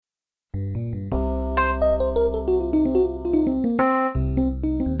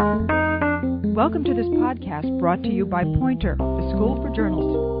Welcome to this podcast brought to you by Poynter, the School for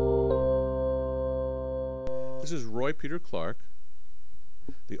Journalists. This is Roy Peter Clark,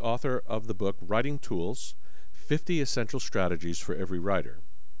 the author of the book Writing Tools, 50 Essential Strategies for Every Writer.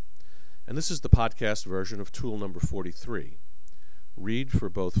 And this is the podcast version of tool number 43. Read for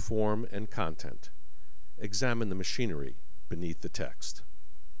both form and content. Examine the machinery beneath the text.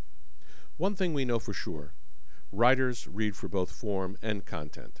 One thing we know for sure, writers read for both form and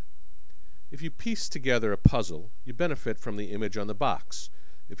content. If you piece together a puzzle, you benefit from the image on the box.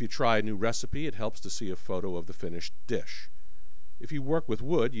 If you try a new recipe, it helps to see a photo of the finished dish. If you work with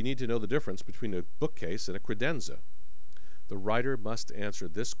wood, you need to know the difference between a bookcase and a credenza. The writer must answer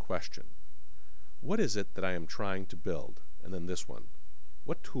this question. What is it that I am trying to build? And then this one.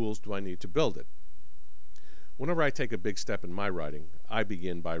 What tools do I need to build it? Whenever I take a big step in my writing, I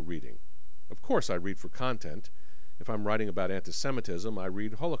begin by reading. Of course, I read for content. If I'm writing about anti-Semitism, I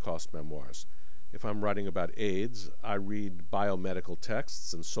read Holocaust memoirs. If I'm writing about AIDS, I read biomedical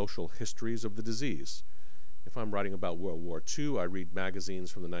texts and social histories of the disease. If I'm writing about World War II, I read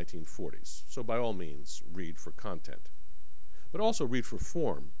magazines from the 1940s. So by all means, read for content. But also read for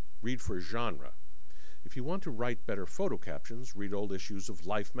form, read for genre. If you want to write better photo captions, read old issues of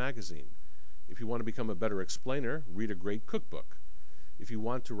Life magazine. If you want to become a better explainer, read a great cookbook. If you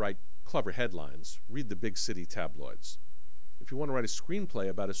want to write clever headlines, read the big city tabloids. If you want to write a screenplay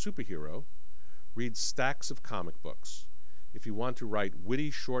about a superhero, read stacks of comic books. If you want to write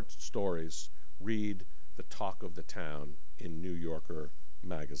witty short stories, read The Talk of the Town in New Yorker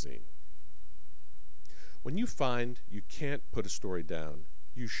magazine. When you find you can't put a story down,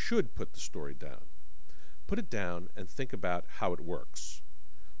 you should put the story down. Put it down and think about how it works.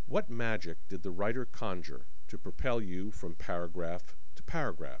 What magic did the writer conjure to propel you from paragraph to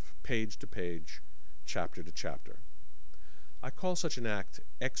paragraph, page to page, chapter to chapter? I call such an act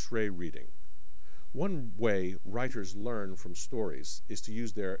X-ray reading. One way writers learn from stories is to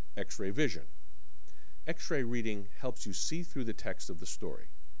use their X-ray vision. X-ray reading helps you see through the text of the story.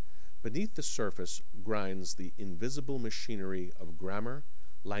 Beneath the surface grinds the invisible machinery of grammar,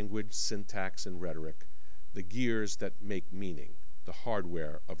 language, syntax, and rhetoric, the gears that make meaning, the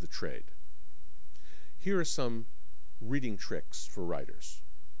hardware of the trade. Here are some reading tricks for writers.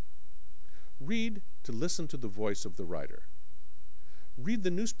 Read to listen to the voice of the writer. Read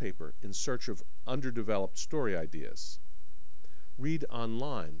the newspaper in search of underdeveloped story ideas. Read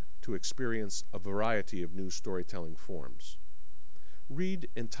online to experience a variety of new storytelling forms. Read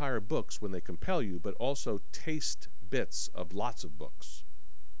entire books when they compel you, but also taste bits of lots of books.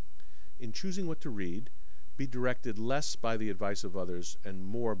 In choosing what to read, be directed less by the advice of others and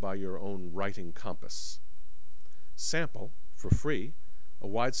more by your own writing compass. Sample, for free, a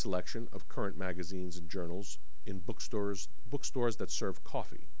wide selection of current magazines and journals in bookstores that serve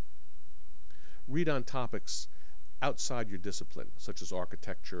coffee. Read on topics outside your discipline, such as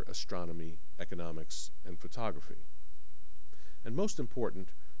architecture, astronomy, economics, and photography. And most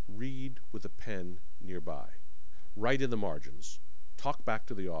important, read with a pen nearby. Write in the margins. Talk back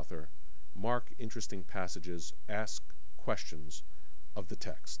to the author. Mark interesting passages. Ask questions of the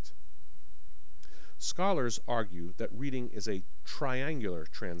text. Scholars argue that reading is a triangular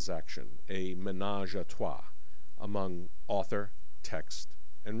transaction, a ménage à trois, among author, text,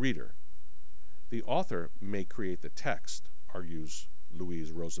 and reader. The author may create the text, argues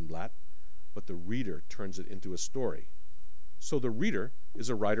Louise Rosenblatt, but the reader turns it into a story. So the reader is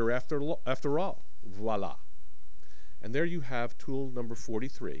a writer after all. Voila. And there you have tool number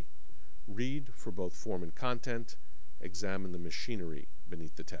 43. Read for both form and content. Examine the machinery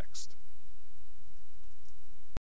beneath the text.